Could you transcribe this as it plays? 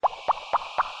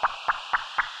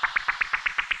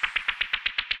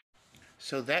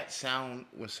So that sound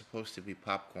was supposed to be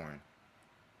popcorn.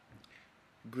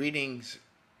 Greetings,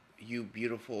 you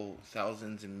beautiful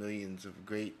thousands and millions of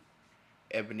great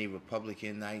ebony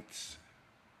Republican knights.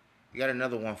 We got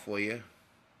another one for you.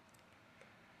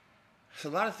 There's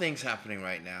a lot of things happening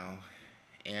right now,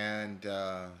 and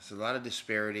there's a lot of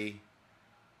disparity.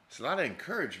 There's a lot of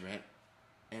encouragement,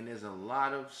 and there's a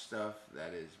lot of stuff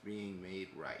that is being made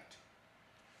right.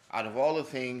 Out of all the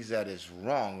things that is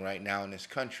wrong right now in this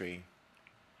country,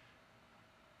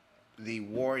 the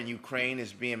war in Ukraine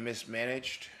is being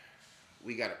mismanaged.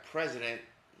 We got a president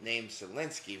named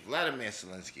Zelensky, Vladimir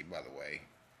Zelensky, by the way,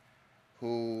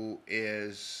 who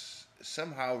is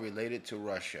somehow related to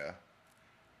Russia.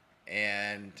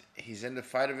 And he's in the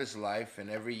fight of his life, and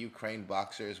every Ukraine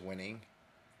boxer is winning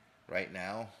right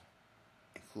now,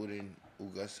 including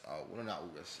Ugas. Well, not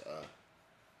Ugas.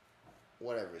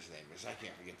 Whatever his name is. I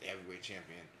can't forget the heavyweight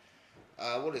champion.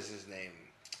 What is his name?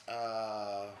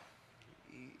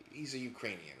 He's a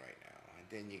Ukrainian right now. And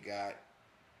then you got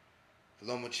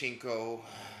Lomachenko.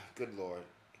 Good Lord.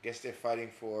 I guess they're fighting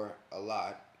for a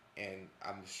lot, and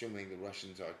I'm assuming the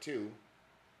Russians are too.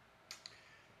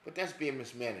 But that's being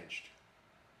mismanaged.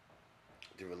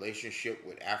 The relationship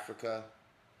with Africa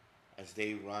as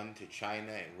they run to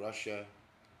China and Russia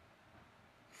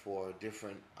for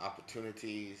different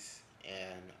opportunities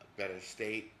and a better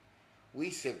state. We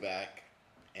sit back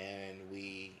and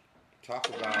we talk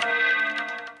about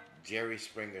Jerry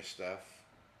Springer stuff.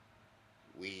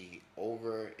 We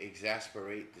over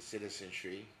exasperate the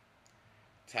citizenry.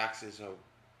 Taxes are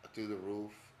through the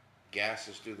roof. Gas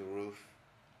is through the roof.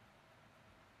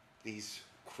 These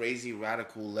crazy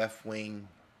radical left-wing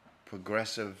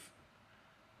progressive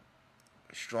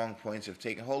strong points have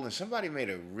taken hold. And somebody made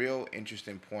a real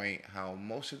interesting point how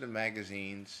most of the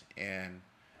magazines and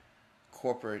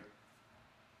corporate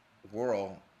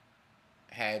world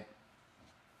had,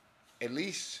 at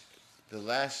least the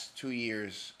last 2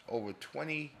 years, over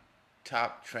 20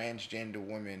 top transgender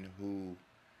women who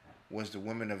was the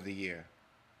women of the year,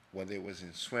 whether it was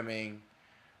in swimming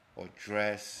or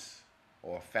dress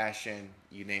or fashion,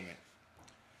 you name it.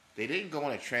 They didn't go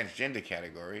in a transgender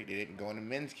category. They didn't go in the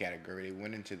men's category. They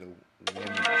went into the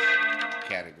women's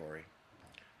category.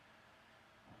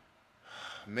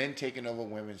 Men taking over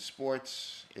women's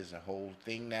sports is a whole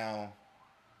thing now.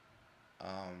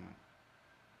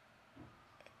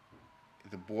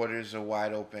 The borders are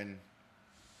wide open.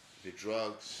 The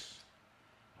drugs.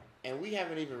 And we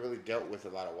haven't even really dealt with a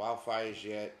lot of wildfires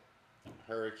yet,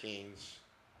 hurricanes,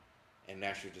 and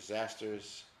natural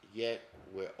disasters. Yet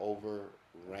we're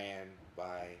overran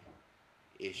by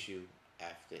issue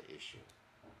after issue.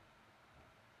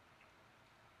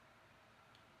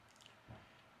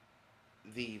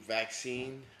 The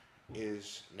vaccine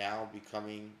is now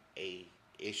becoming a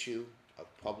issue of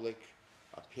public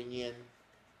opinion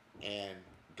and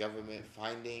government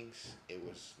findings. It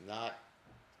was not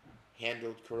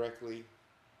handled correctly.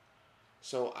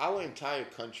 So our entire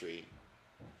country,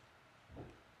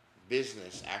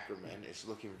 business acumen, is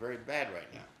looking very bad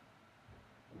right now.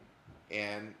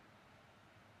 And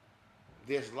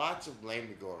there's lots of blame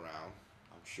to go around,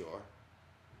 I'm sure.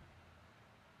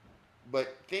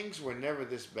 But things were never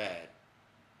this bad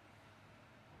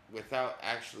without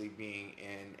actually being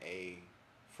in a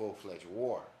full-fledged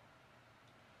war.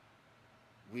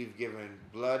 We've given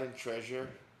blood and treasure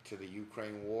to the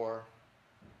Ukraine war,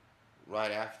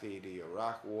 right after the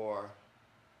Iraq war,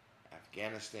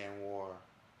 Afghanistan war,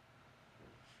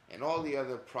 and all the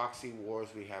other proxy wars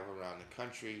we have around the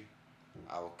country.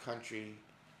 Our country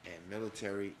and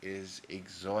military is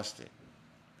exhausted.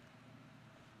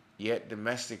 Yet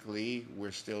domestically,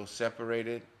 we're still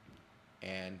separated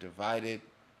and divided,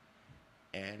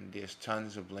 and there's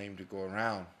tons of blame to go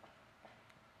around.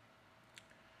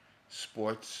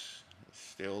 Sports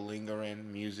still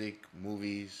lingering, music,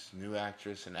 movies, new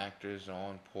actress and actors are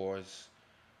on pause.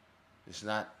 It's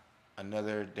not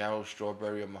another Darryl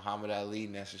Strawberry or Muhammad Ali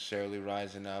necessarily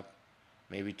rising up.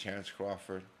 Maybe Terrence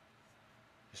Crawford.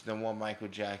 It's no more Michael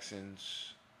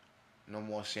Jacksons, no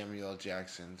more Samuel L.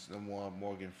 Jacksons, no more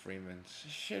Morgan Freemans.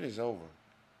 This shit is over.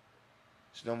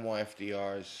 There's no more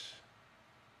FDRs.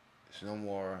 There's no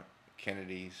more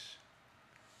Kennedys.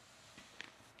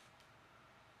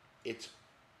 It's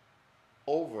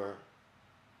over,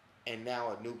 and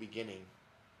now a new beginning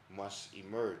must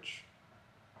emerge.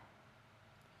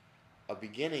 A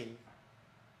beginning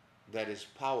that is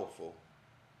powerful,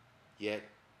 yet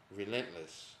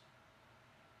relentless,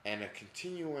 and a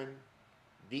continuing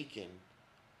beacon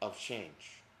of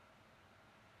change.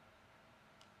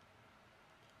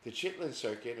 The Chitlin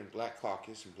Circuit and Black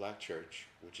Caucus and Black Church,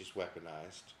 which is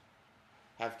weaponized,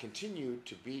 have continued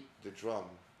to beat the drum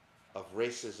of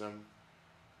racism,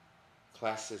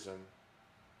 classism,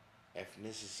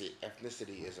 ethnicity,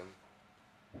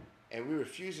 and we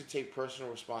refuse to take personal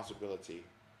responsibility,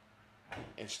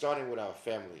 and starting with our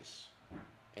families,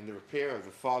 and the repair of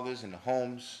the fathers and the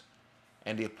homes,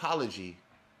 and the apology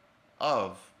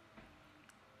of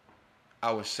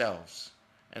ourselves.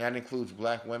 And that includes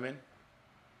black women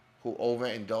who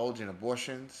overindulge in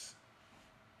abortions,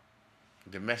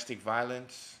 domestic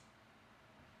violence,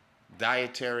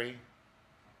 dietary.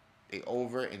 They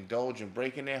overindulge in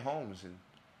breaking their homes and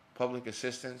public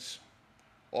assistance,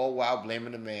 all while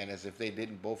blaming the man as if they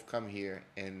didn't both come here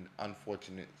in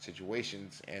unfortunate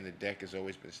situations and the deck has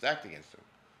always been stacked against them.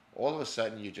 All of a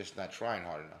sudden, you're just not trying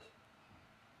hard enough.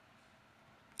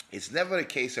 It's never the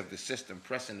case of the system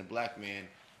pressing the black man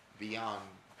beyond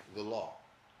the law.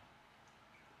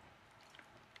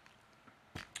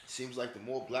 Seems like the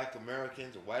more black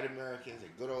Americans or white Americans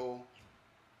and good old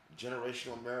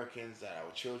generational Americans that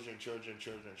our children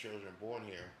born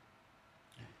here,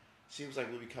 seems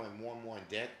like we're becoming more and more in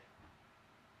debt.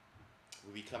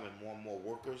 We're becoming more and more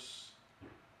workers.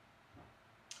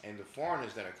 And the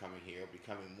foreigners that are coming here are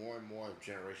becoming more and more of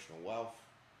generational wealth,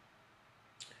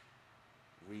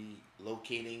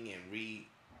 relocating and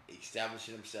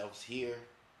re-establishing themselves here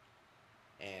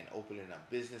and opening up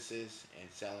businesses and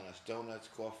selling us donuts,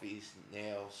 coffees,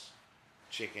 nails,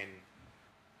 chicken,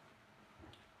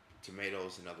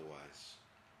 tomatoes, and otherwise.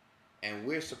 And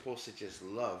we're supposed to just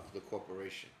love the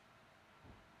corporation.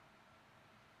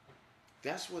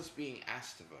 That's what's being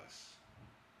asked of us.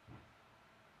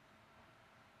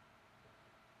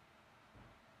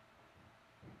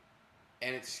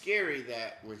 And it's scary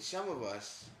that when some of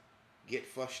us get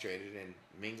frustrated and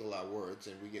mingle our words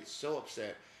and we get so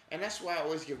upset, and that's why I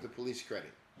always give the police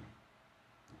credit.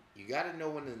 You got to know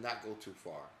when to not go too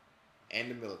far, and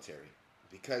the military.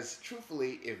 Because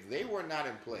truthfully, if they were not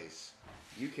in place,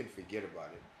 you can forget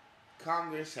about it.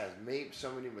 Congress has made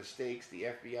so many mistakes, the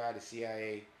FBI, the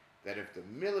CIA, that if the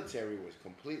military was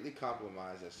completely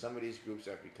compromised, as some of these groups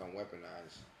have become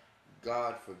weaponized,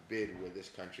 God forbid where this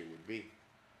country would be.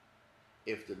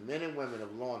 If the men and women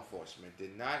of law enforcement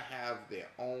did not have their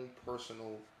own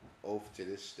personal oath to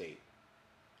this state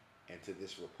and to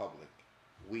this republic,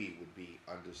 we would be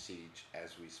under siege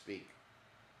as we speak.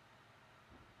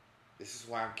 This is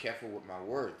why I'm careful with my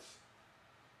words,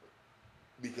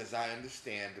 because I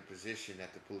understand the position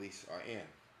that the police are in.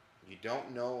 You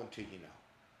don't know until you know.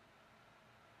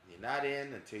 You're not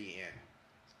in until you're in.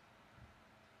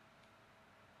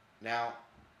 Now,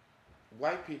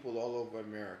 white people all over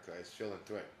America is feeling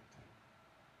threatened.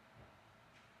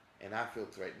 And I feel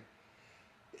threatened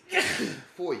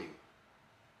for you.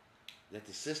 That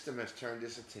the system has turned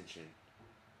its attention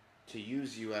to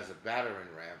use you as a battering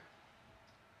ram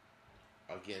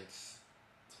against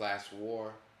class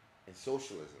war and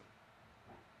socialism.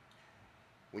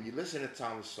 When you listen to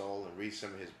Thomas Sowell and read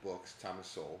some of his books, Thomas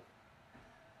Sowell,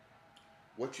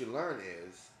 what you learn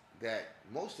is that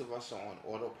most of us are on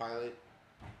autopilot,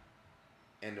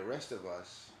 and the rest of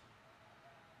us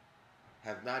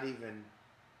have not even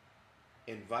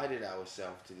invited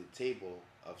ourselves to the table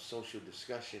of social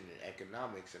discussion and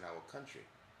economics in our country.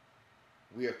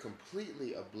 We are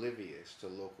completely oblivious to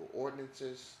local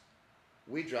ordinances.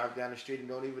 We drive down the street and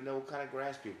don't even know what kind of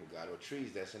grass people got or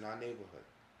trees that's in our neighborhood.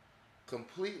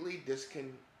 Completely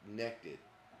disconnected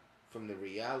from the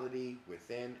reality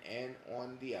within and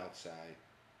on the outside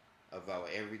of our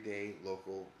everyday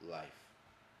local life.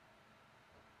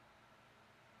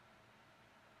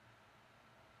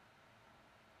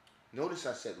 Notice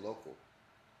I said local,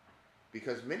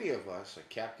 because many of us are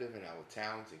captive in our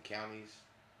towns and counties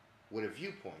with a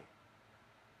viewpoint,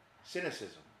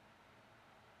 cynicism.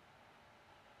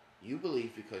 You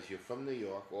believe because you're from New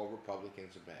York, all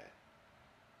Republicans are bad.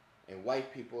 And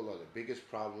white people are the biggest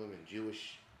problem, and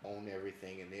Jewish own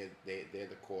everything, and they're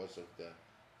the cause of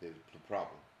the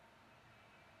problem.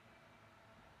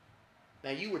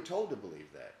 Now, you were told to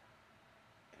believe that.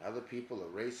 And other people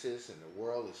are racist, and the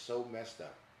world is so messed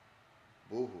up.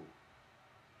 Boo-hoo.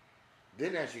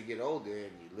 Then as you get older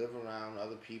and you live around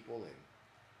other people and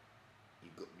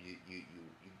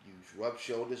you rub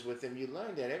shoulders with them, you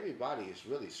learn that everybody is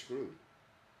really screwed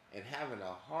and having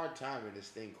a hard time in this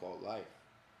thing called life.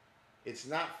 It's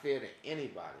not fair to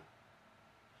anybody.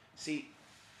 See,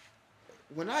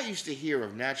 when I used to hear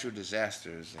of natural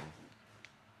disasters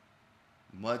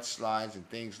and mudslides and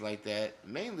things like that,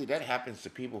 mainly that happens to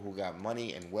people who got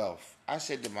money and wealth. I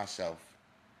said to myself,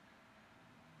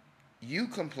 you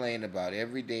complain about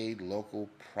everyday, local,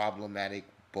 problematic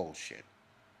bullshit.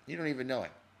 You don't even know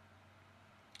it.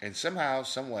 And somehow,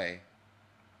 some way,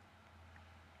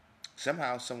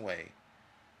 somehow, some way,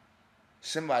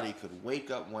 somebody could wake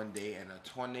up one day and a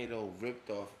tornado ripped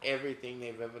off everything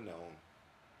they've ever known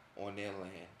on their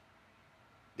land.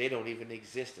 They don't even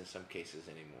exist in some cases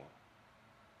anymore.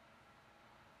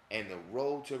 And the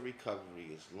road to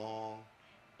recovery is long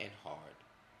and hard.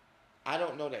 I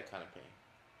don't know that kind of pain.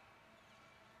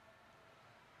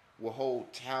 Where whole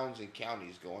towns and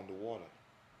counties go underwater.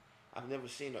 I've never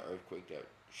seen an earthquake that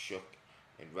shook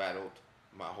and rattled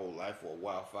my whole life, or a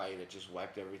wildfire that just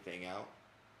wiped everything out.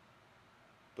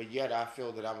 But yet I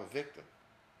feel that I'm a victim.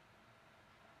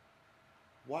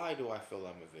 Why do I feel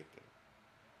I'm a victim?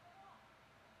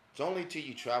 It's only till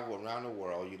you travel around the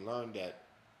world you learn that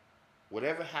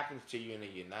whatever happens to you in the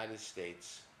United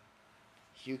States,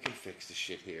 you can fix the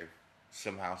shit here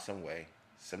somehow, some way,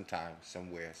 sometime,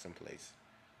 somewhere, someplace.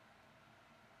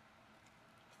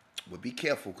 But be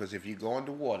careful, because if you go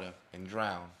underwater and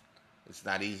drown, it's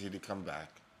not easy to come back.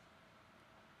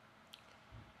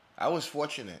 I was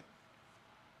fortunate.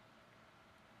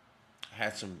 I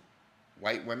had some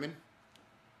white women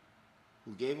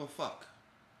who gave a fuck,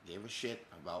 gave a shit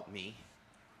about me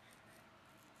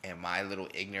and my little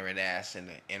ignorant ass in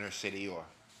the inner city, or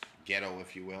ghetto,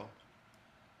 if you will,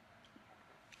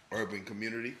 urban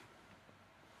community.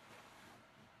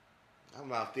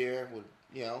 I'm out there with,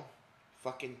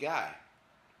 fucking guy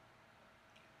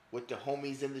with the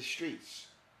homies in the streets.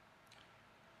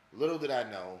 Little did I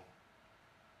know,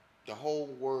 the whole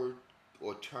word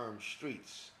or term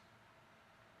streets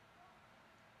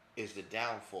is the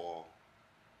downfall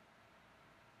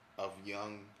of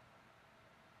young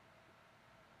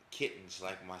kittens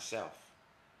like myself.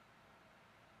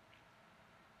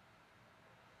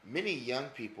 Many young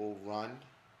people run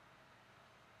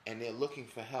and they're looking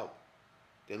for help.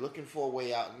 They're looking for a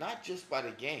way out, not just by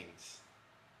the gangs,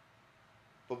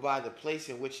 but by the place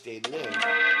in which they live,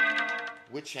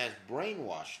 which has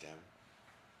brainwashed them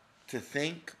to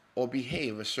think or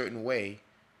behave a certain way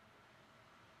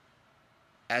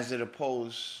as it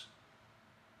opposes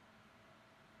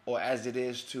or as it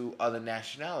is to other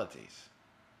nationalities.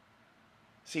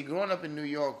 See, growing up in New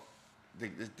York,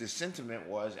 the sentiment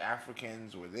was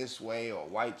Africans were this way or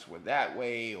whites were that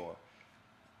way,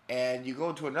 and you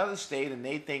go to another state and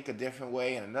they think a different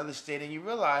way, in another state, and you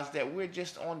realize that we're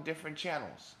just on different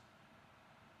channels,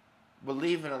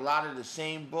 believing a lot of the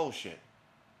same bullshit.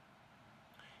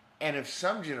 And if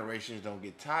some generations don't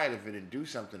get tired of it and do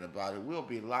something about it, we'll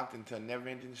be locked into a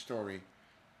never-ending story.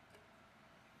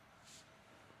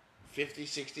 50,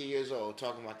 60 years old,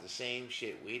 talking about the same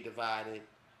shit. We divided.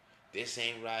 This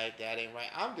ain't right, that ain't right.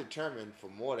 I'm determined for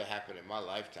more to happen in my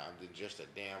lifetime than just a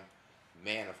damn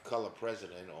man of color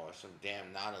president or some damn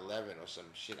 9/11 or some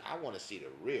shit. I want to see the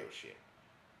real shit.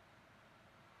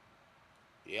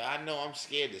 Yeah, I know I'm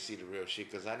scared to see the real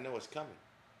shit because I know it's coming.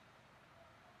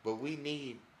 But we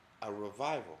need a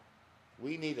revival.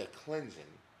 We need a cleansing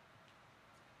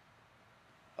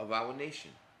of our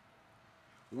nation.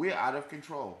 We're out of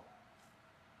control.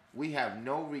 We have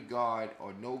no regard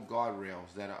or no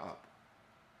guardrails that are up.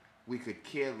 We could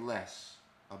care less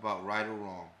about right or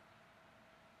wrong.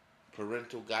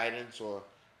 Parental guidance, or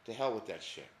to hell with that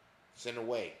shit. Send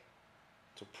away.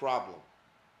 It's a problem.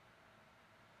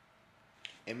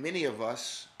 And many of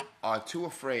us are too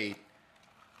afraid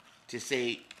to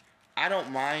say, I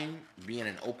don't mind being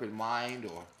an open mind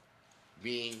or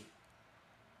being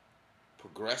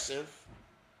progressive.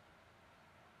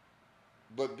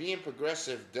 But being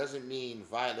progressive doesn't mean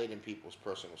violating people's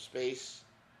personal space,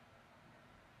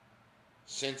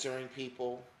 censoring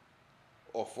people,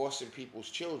 or forcing people's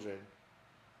children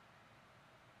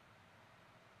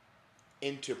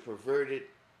into perverted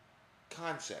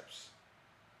concepts.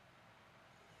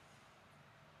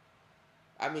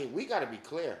 I mean, we got to be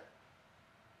clear.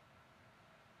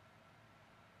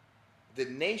 The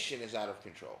nation is out of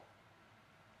control.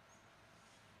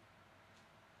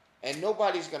 And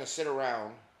nobody's going to sit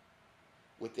around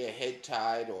with their head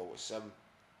tied or with some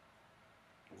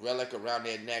relic around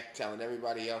their neck telling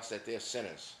everybody else that they're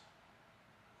sinners.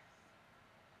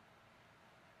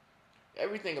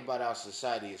 Everything about our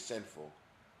society is sinful.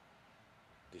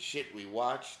 The shit we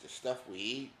watch, the stuff we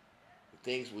eat, the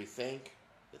things we think,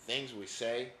 the things we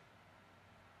say.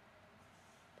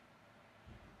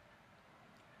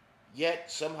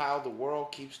 Yet, somehow, the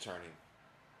world keeps turning.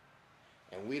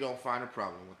 And we don't find a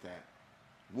problem with that.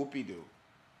 Whoopie-doo.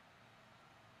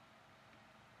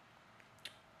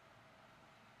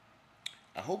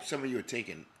 I hope some of you are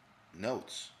taking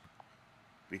notes,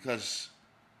 because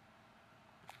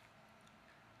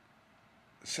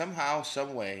somehow,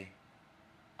 some way,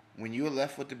 when you're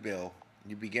left with the bill,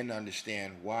 you begin to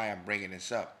understand why I'm bringing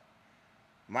this up.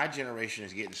 My generation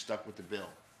is getting stuck with the bill.